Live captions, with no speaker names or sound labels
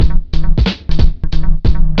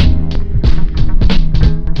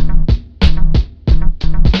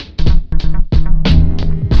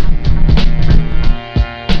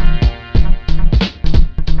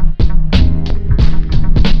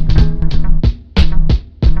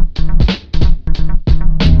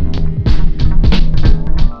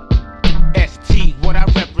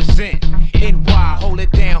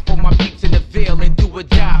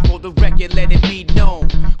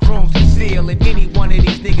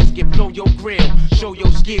your grill, show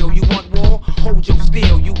your skill. You want war? Hold your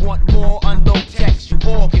steel. You want more? Unknown text, you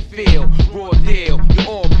all can feel. Raw deal, you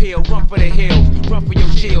all peel. Run for the hills, run for your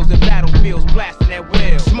shields. The battlefields blasting that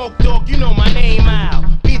wheel. Smoke dog, you know my name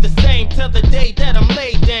out. Be the same till the day that I'm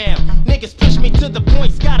laid down. Niggas push me to the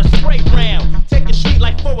points, got a spray round. Take a street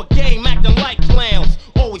like for a game, acting like clowns.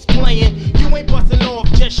 Always playing, you ain't busting off,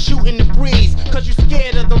 just shooting the breeze. Cause you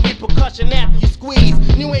scared of the repercussion after you squeeze.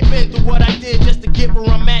 You ain't been through what I did just to get where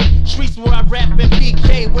I'm at. Streets where I rap and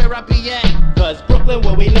PK where I be at. Cause Brooklyn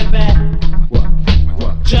where we live at.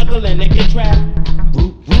 What? Juggling and get trapped.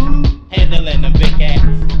 Handling them big ass.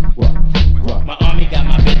 What? My army got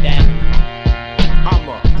my big ass. I'm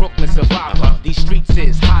a Brooklyn survivor. These streets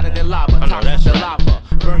is hotter than lava. Toxic the lava.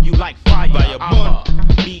 Burn you like fire. I'm a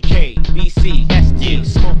BK, BC, SD.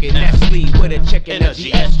 Smoking Nestle with a chicken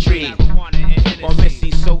energy S tree. Or Missy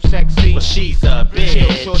so sexy, but she's a bitch. Chill,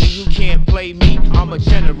 shorty, you can't play me. I'm a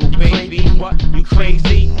general, baby. What? You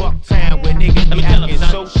crazy? Bucktown where niggas be acting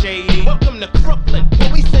so shady. Welcome to Brooklyn,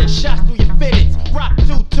 where we send shots through your fitteds. Rock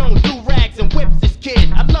two-tone, do-rags and whips this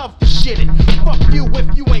kid. I love to shit it. Fuck you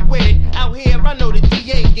if you ain't with it. Out here, I know the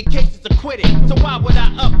DA get cases acquitted. So why would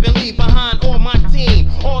I up and leave behind all my team?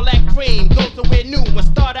 All that cream goes somewhere new and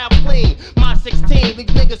start out clean. My 16, these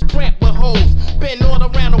niggas cramped with hoes. Been all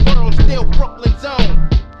around the world, still Brooklyn zone.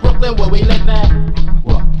 Brooklyn where we live at.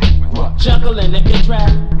 What? Juggling and get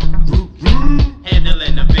trapped.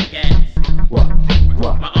 Handling the big ass. What?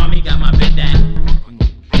 My army got my big ass.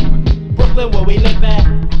 Brooklyn where we live at.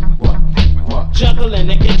 What? Juggling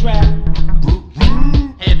and get trapped.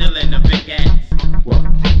 Handling the big ass.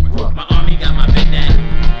 What? My army got my big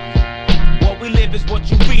ass. What we live is what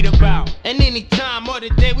you read about. And any time of the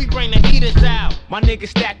day we bring the heaters out. My nigga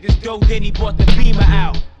stacked this dough, then he brought the beamer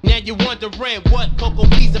out. Now you wondering what Coco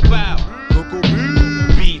B's about. Coco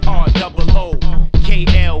B-R-O-O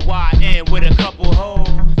K-L-Y-N with a couple hoes.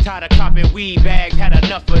 Tired of copping weed bags, had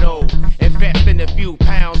enough of those. Invest in a few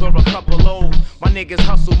pounds or a couple loads. My niggas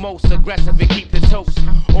hustle most aggressive and keep the toast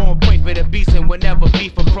on point for the beast and whenever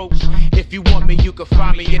beef approach. If you want me, you can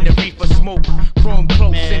find me in the reefer smoke. Chrome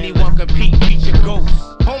close, anyone compete, beat your ghost.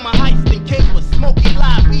 On my heist and capers, Smokey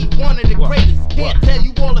Live beat, one of the greatest. Can't